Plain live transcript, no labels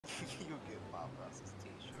You get Bob Ross's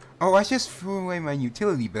t-shirt. Oh, I just threw away my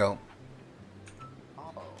utility belt.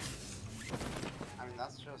 Oh. I mean,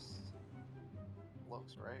 that's just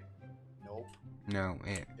looks, right? Nope. No, It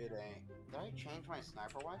ain't. Did I change my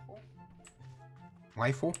sniper rifle?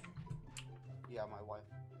 Rifle? Yeah, my wife.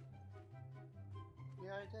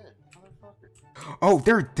 Yeah, I did. Motherfucker. Oh,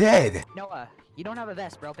 they're dead! Noah, you don't have a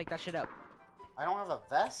vest, bro. Pick that shit up. I don't have a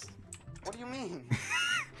vest? What do you mean?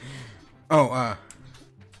 Oh,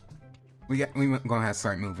 we gonna have to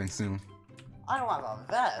start moving soon. I don't have a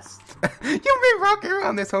vest. You've been rocking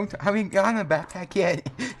around this whole time. Haven't gotten a backpack yet.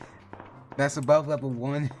 That's above level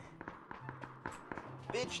 1.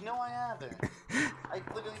 Bitch, no I haven't. I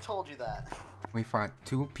literally told you that. We fought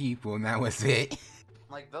 2 people and that was it.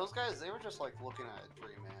 Like, those guys, they were just like looking at a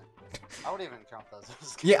tree, man. I would even count those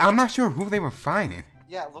as Yeah, I'm not sure who they were fighting.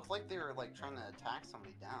 Yeah, it looked like they were like trying to attack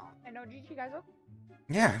somebody down. I know, GG guys up.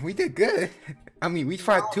 Yeah, we did good. I mean, we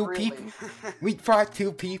fought Not 2 really. people. We fought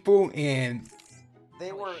 2 people and... They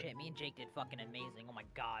Holy were... shit, me and Jake did fucking amazing. Oh my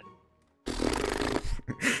god.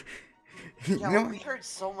 Yeah, No. we heard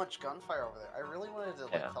so much gunfire over there. I really wanted to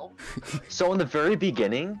like help you. So in the very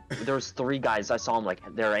beginning, there was 3 guys. I saw them like,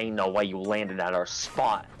 there ain't no way you landed at our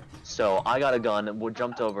spot. So I got a gun,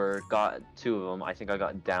 jumped over, got 2 of them. I think I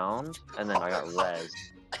got downed, and then I got rezzed,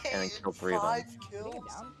 and then killed 3 of them. 5 kills?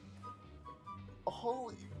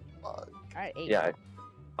 Holy fuck. Alright, 8. Yeah,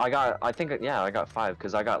 I got 5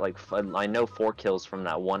 because I got like I know 4 kills from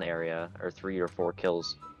that one area, or 3 or 4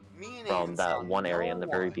 kills Me and from Aiden that saw one area no in the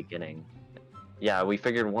very one. beginning. Yeah, we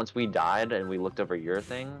figured once we died and we looked over your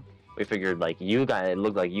thing, we figured like you guys, it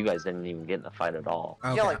looked like you guys didn't even get in the fight at all.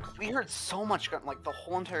 Okay. Yeah, like we heard so much gun, like the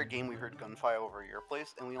whole entire game we heard gunfire over your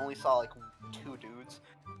place, and we only saw like 2 dudes,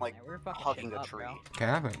 like Yeah, we're fucking hugging shit a up, tree. bro. Okay, I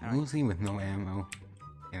have a Uzi with no ammo.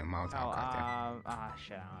 And a Molotov cocktail.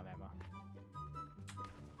 Shit, I don't have ammo.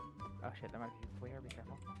 Oh shit, that might be clear, be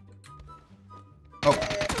careful. Oh!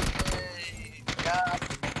 Yeah.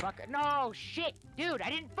 Fuck, no, shit! Dude, I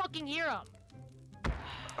didn't fucking hear him!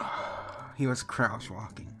 He was crouch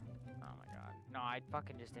walking. Oh my god. No, I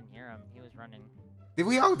fucking just didn't hear him. He was running. Did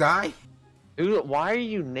we all die? Dude, why are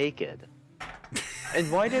you naked? And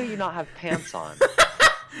why do you not have pants on?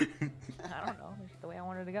 I don't know, that's the way I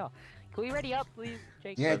wanted to go. Can we ready up, please,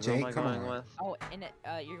 Jake? Yeah, Who am Jake, I come going on. with? Oh, and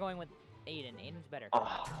you're going with Aiden. Aiden's better.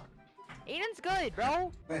 Oh, Aiden's good,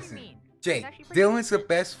 bro! What Listen, do you mean? Jake, He's actually pretty Dylan's the decent.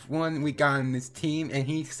 best one we got in this team, and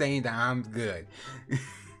he's saying that I'm good.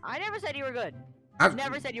 I never said you were good. I'm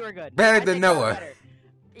Never said you were good. better I than said you were Noah. better.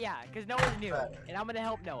 Yeah, because Noah's new, Better. and I'm gonna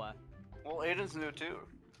help Noah. Well, Aiden's new too.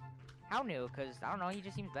 How new? Because, I don't know, he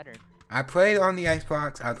just seems better. I played on the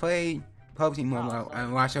Xbox, I played PUBG Mobile, so-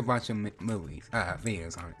 and watched a bunch of movies,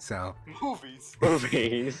 videos on it, so... Movies.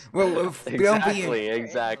 movies. Well, with them Exactly, being...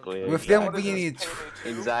 exactly. With exactly. them What is being... this, Payday 2?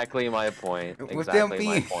 Exactly my point. With them Exactly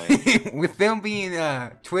my being... point. with them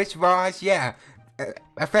being, Twitch bars, yeah.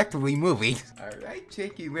 Effectively movies. Alright,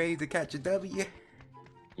 Jake, you ready to catch a W?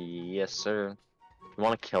 Yes, sir. You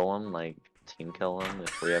want to kill him, like team kill him,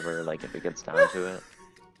 if we ever like if it gets down to it.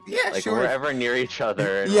 Yeah, Like sure. we're ever near each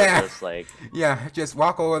other, and Yeah. we're just like, Yeah, just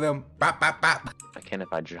walk over them. Bop, bop, bop. I can't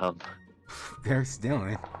if I jump. There's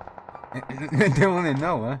Dylan. Dylan and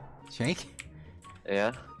Noah. Jake.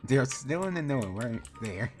 Yeah. There's Dylan and Noah right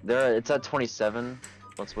there. There, it's at 27.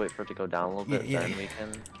 Let's wait for it to go down a little bit, Yeah, then yeah. we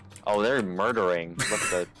can. Oh, they're murdering. Look at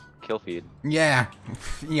the kill feed. Yeah.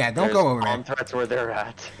 Yeah, don't There's go over bomb there. threats where they're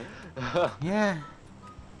at. Yeah.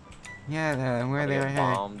 Yeah, where They they get were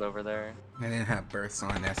at. bombed over there. I didn't have bursts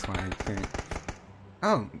on, that's why I couldn't.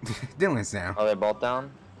 Oh, Dylan's down. Oh, they're both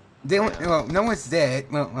down. Dylan, yeah. well, no one's dead.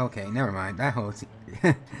 Well, okay, never mind. That whole team.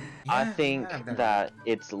 I think that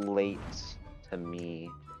it's late to me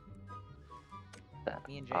that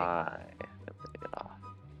Me and Jake. I am gonna get off.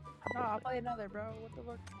 No, I'll play another, bro. What the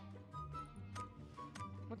fuck?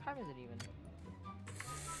 What time is it even?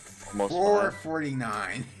 Almost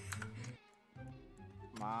 4:49.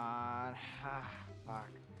 Come on. Fuck.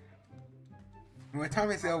 What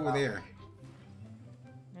time is it over there?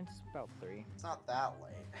 It's about 3. It's not that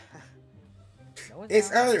late. Noah's It's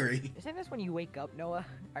down. early. Isn't this when you wake up, Noah?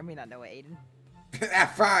 I mean, not Noah, Aiden.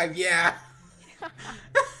 At 5, yeah.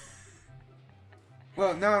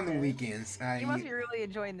 Well, not on the weekends. You must be really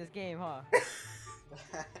enjoying this game, huh?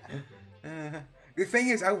 The thing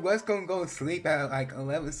is, I was gonna go to sleep at like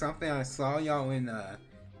 11 something. I saw y'all in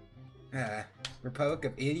Republic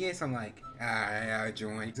of Idiots. I'm like, alright, I'll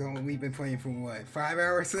join. So we've been playing for what, 5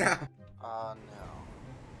 hours now? No.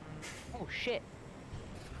 Oh shit.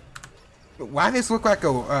 Why does this look like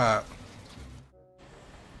a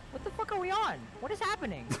What the fuck are we on? What is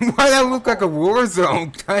happening? Why that look like a war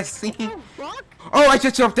zone cutscene? Oh fuck! Oh, I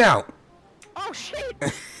just jumped out. Oh shit!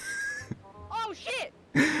 Oh shit!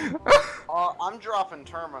 I'm dropping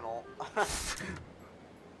terminal.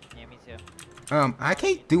 Yeah, me too. I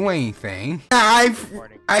can't do anything.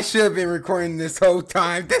 I should have been recording this whole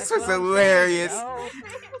time. This That's was what I'm hilarious. saying, bro.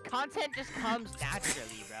 Content just comes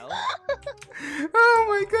naturally, bro. Oh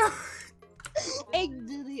my god. Hey,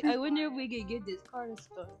 Lily, I wonder if we can get this car to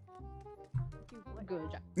start.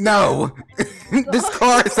 Good job. No. This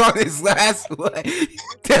car is on his last leg.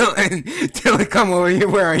 Dylan, come over here.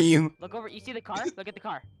 Where are you? Look over. You see the car? Look at the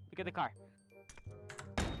car. Look at the car.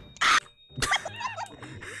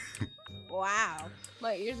 Wow.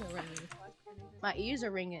 My ears are ringing. My ears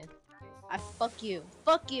are ringing. I fuck you.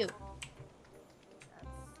 Fuck you.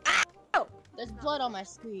 Ow! There's blood on my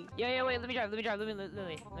screen. Yeah, wait. Let me drive. Let me drive. Let me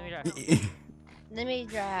drive. Let me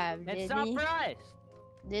drive. It's not for us.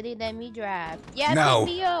 Diddy, let me drive. Yeah, No.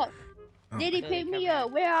 pick me up. Oh. Diddy, pick me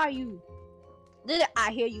up. Where are you? Diddy,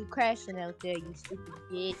 I hear you crashing out there, you stupid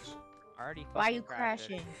bitch. Already. Why are you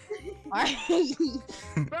crashed it. crashing?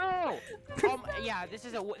 Bro! Yeah, this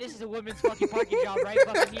is a woman's fucking parking job right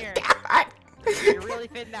fucking here. You're really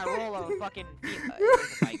fitting that role of a fucking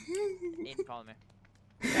like, Nathan, follow me.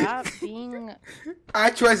 Stop being.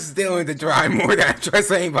 I trust Dylan to drive more than I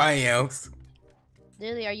trust anybody else.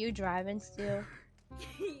 Lily, are you driving still?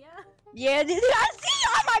 Yeah. Yeah, Lily, I see you.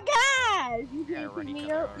 Oh my god! You Yeah, can't run pick each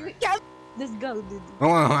me other up. over. Let's go, Lily.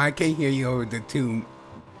 Hold on, I can't hear you over the two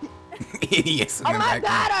idiots in Oh the my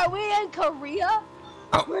background. god, are we in Korea?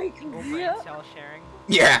 Oh. We're in Go Korea? brain cell sharing.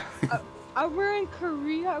 Yeah. Are we in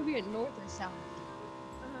Korea? Are we in North or South?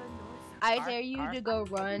 I Car- dare you car- to go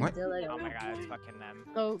run, What? Dylan. Oh my god, it's fucking them.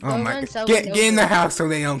 Go Oh my run god. so Get in the house so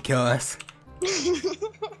they don't kill us. Holy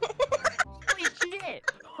shit!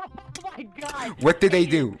 Oh my god! What did they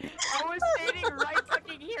Hey, do? I was standing right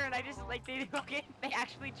fucking here and I just like they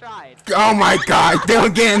actually tried. Oh my god,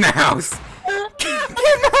 Dylan, get in the house. Get in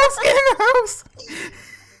the house, get in the house.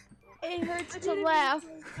 It hurts to laugh.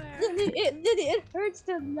 It hurts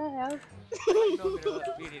to laugh.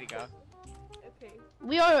 We need to go. Okay.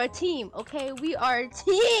 We are a team, okay? We are a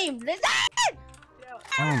team. Listen!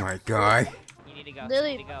 Oh my god. You need to go.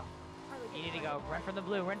 Lily. You need to go. You need to go. Run from the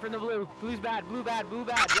blue. Run from the blue. Blue's bad. Blue bad. Blue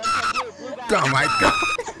bad. Run from blue. Blue bad. Oh my god.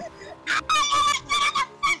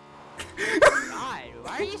 God,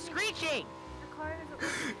 why are you screeching? The car is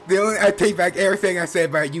Dylan, I take back everything I said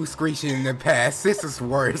about you screeching in the past. This is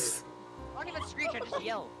worse. I don't even screech. I just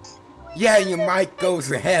yell. Yeah, your mic goes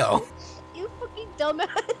to hell. You fucking dumbass.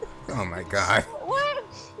 Oh my god. Why am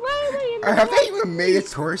I in the Have back? they even made it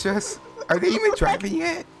towards us? Are they even driving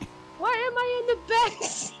yet? Why am I in the back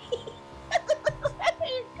seat? Where are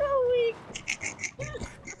you going?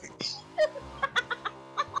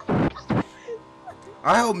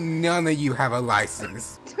 I hope none of you have a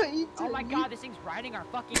license. Oh my god, this thing's riding our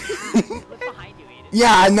fucking ass. Look behind you, Aiden.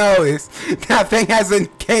 Yeah, I noticed. That thing has a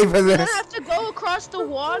cave of I this. have to go across the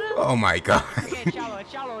water? Oh my god. Okay, it's shallow. It's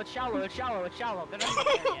shallow. It's shallow. It's shallow. It's shallow. They're not even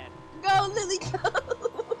there yet. Go, Lily, go.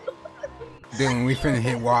 Then we finna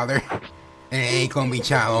hit water. And it ain't gonna be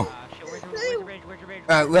shallow. Shit, where's the bridge? Where's the bridge?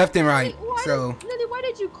 Left and right. So, Lily, why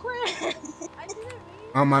did you crash? I didn't mean.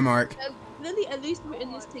 on my mark. Lily, at least we're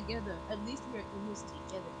in this together. At least we're in this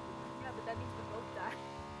together. Yeah, but that means we both die.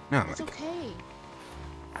 No. It's okay.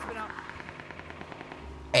 Spin out.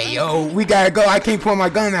 Hey yo, we gotta go. I can't pull my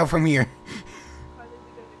gun out from here. Carly,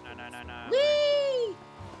 we gotta No. Whee!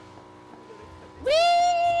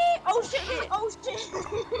 Whee! Oh shit! Oh shit!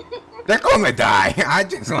 They're gonna die. I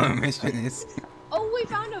just wanna mention this. Oh, we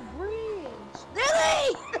found a bridge.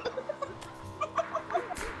 Lily!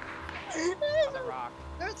 On the rock.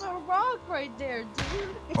 There's a rock right there,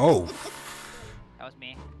 dude. Oh. That was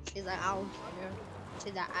me. She's like, I don't care.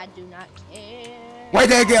 She's like, I do not care. Why'd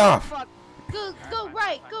they get off? Fuck. Go Alright,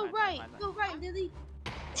 right, fine, go fine, right, fine, fine. go right, Lily.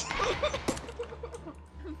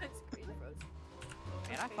 My screen froze.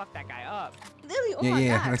 Man, I fucked that guy up. Lily, oh Yeah, my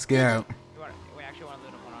yeah, god. let's get out. We actually want to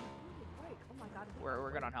loot him. Hold on. Wait, oh my god.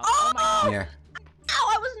 We're good on health. Oh my god. Yeah.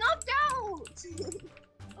 Ow, I was knocked out.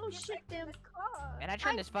 Oh shit, damn. Man, I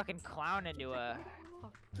turned this fucking clown into a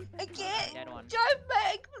I can't. dead one. Drive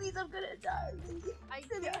back, please. I'm gonna die. I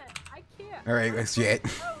can't. Alright, let's jet.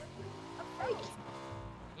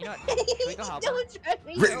 You know what? Can we go help him? Don't drive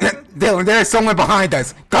me over. Dylan, there's someone behind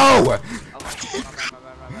us. Go! Oh,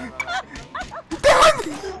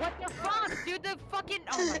 Dylan! what the fuck, dude? The fucking.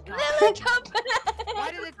 Oh my god. Lily, come back. Why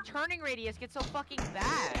did the turning radius get so fucking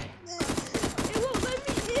bad? It won't let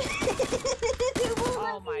me in. It won't Oh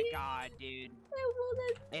let my me god, dude. in. It won't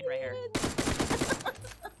let me In right here. in.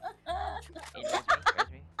 Hey, where's me?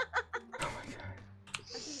 Where's me?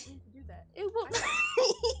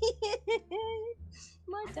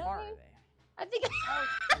 far are dying? they? I think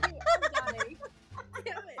I'm dying.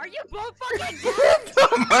 Damn it. Are you both fucking dead?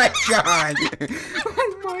 Oh my god!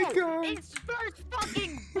 Oh my god! It's first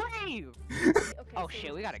fucking brave! Okay, Oh so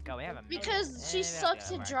shit, we gotta go. We have a minute. because she we sucks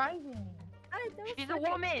gotta at go. driving. She's a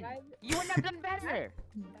woman! You wouldn't have done better!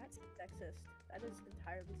 That's sexist. That is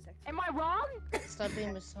entirely sexist. Am I wrong? Stop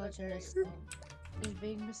being misogynist. Then. He's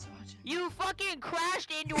being misogynist. You fucking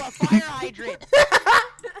crashed into a fire hydrant!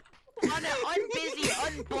 On an unbusy,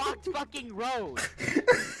 unblocked fucking road!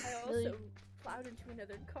 I also Really? plowed into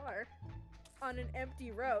another car on an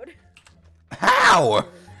empty road. How?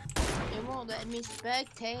 It won't let me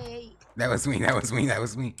spectate. That was me, that was me, that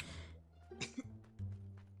was me.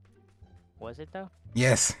 Was it though?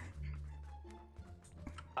 Yes.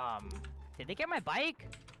 Did they get my bike?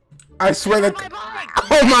 I swear to My bike!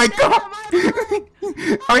 Oh my They got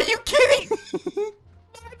my god! Are you kidding?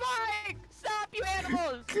 My bike! Stop, you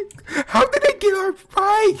animals! How did they get our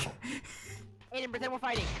bike? Aiden, pretend we're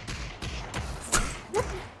fighting.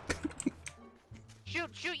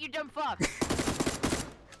 Shoot, you dumb fuck!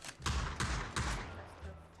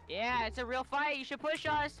 Yeah, it's a real fight. You should push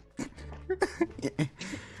us.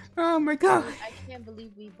 Oh my god. I can't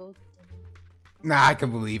believe we both. Nah, I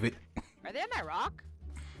can believe it. Are they on that rock?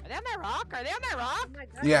 Are they on that rock? Are they on that rock? Oh my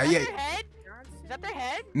god. Yeah, Is that yeah. their head? Is that their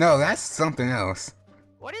head? No, that's something else.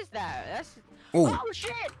 What is that? That's. Oh, Oh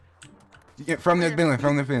shit! yeah, from the villain,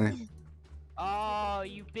 from the villain. Oh,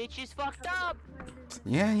 you bitches fucked up.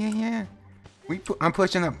 Yeah, yeah, yeah. I'm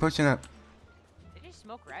pushing up, pushing up. They just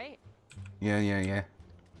smoke, right? Yeah, yeah, yeah.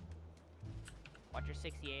 Watch your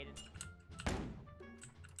 68.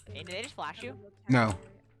 Hey, did they just flash you? No.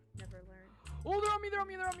 Never learned. Oh, they're on me, they're on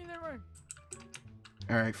me, they're on me, they're on me.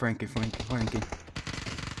 Alright, flank it, flank it, flank it.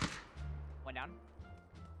 One down.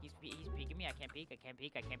 He's peeking me. I can't peek. I can't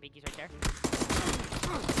peek. I can't peek. He's right there.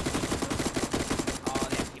 Oh,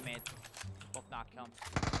 they have teammates. Both knock. Kill him.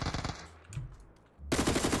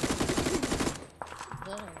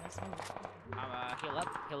 Heal up.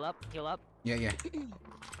 Heal up. Heal up. Yeah, yeah.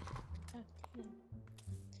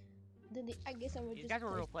 Then I guess I would These just guys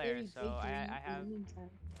were real play players, very so I victory have- in the meantime.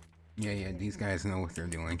 Yeah, yeah, these guys know what they're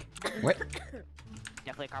doing. What?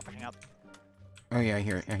 Definitely a car pushing up. Oh yeah, I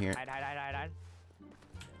hear it, I hear it. Hide, hide, hide, hide, hide.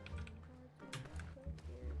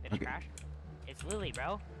 Did it Okay. crash? It's Lily,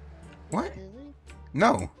 bro. What? Really?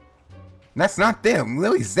 No. That's not them.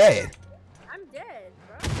 Lily's dead. I'm dead,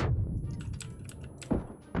 bro.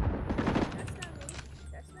 That's not me.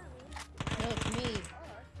 That's not me. No, it's me.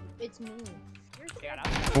 Oh, It's me. you're They got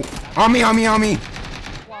dead. up. Oh, on me, on me, on me.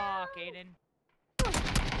 Walk, Aiden.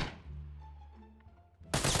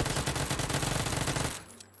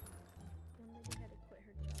 One lady had to quit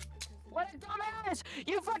her job because of What a dumbass!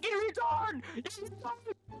 You fucking retard!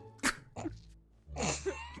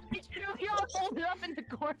 You all hold it up in the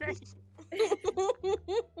corner. Oh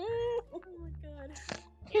my god.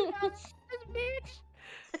 You dumbass bitch!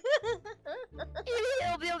 You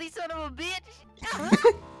hillbilly son of a bitch!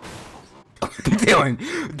 Dylan.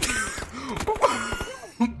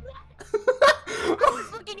 I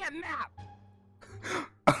was looking at map.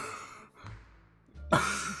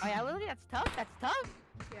 Oh yeah, Lily, that's tough. That's tough.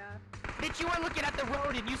 Yeah. Bitch, you were looking at the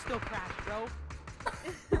road and you still crashed, bro.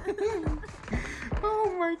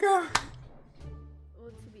 Oh my god.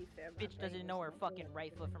 Well, to be fair, my Bitch brain doesn't know was her not fucking good.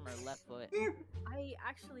 right foot from her left foot. I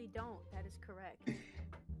actually don't. That is correct.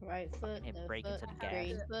 Right foot, And left break foot, into the gas.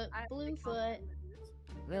 green foot, I- blue foot.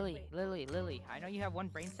 Lily, Lily, I know you have one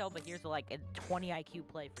brain cell, but here's like a 20 IQ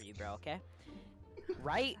play for you, bro, okay?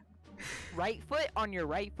 Right foot on your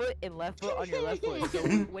right foot and left foot on your left foot. So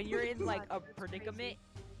when you're in like a predicament,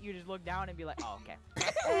 you just look down and be like, oh, okay.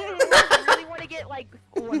 If you really want to get like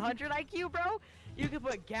 100 IQ, bro, you can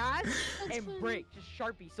put gas and brake, just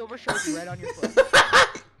Sharpie, silver Sharpie right on your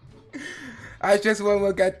foot. I just want to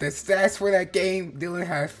look at the stats for that game. Dylan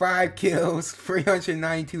has 5 kills,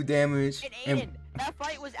 392 damage. And Aiden, that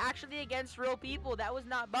fight was actually against real people. That was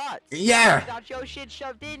not bots. Yeah. You got your shit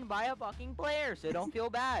shoved in by a fucking player, so don't feel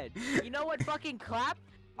bad. You know what fucking clap?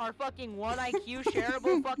 Our fucking 1 IQ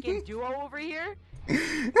shareable fucking duo over here?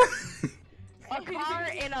 A car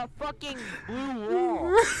and a fucking blue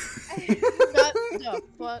wall. What the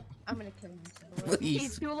fuck? I'm gonna kill myself. It's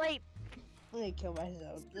Please. too late. I'm gonna kill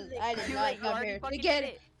myself. I did Too not late. You come already here to fucking get did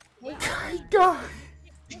it. Oh my god.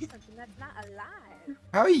 Something that's not alive.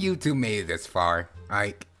 How you two made it this far?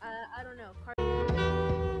 Like, I don't know.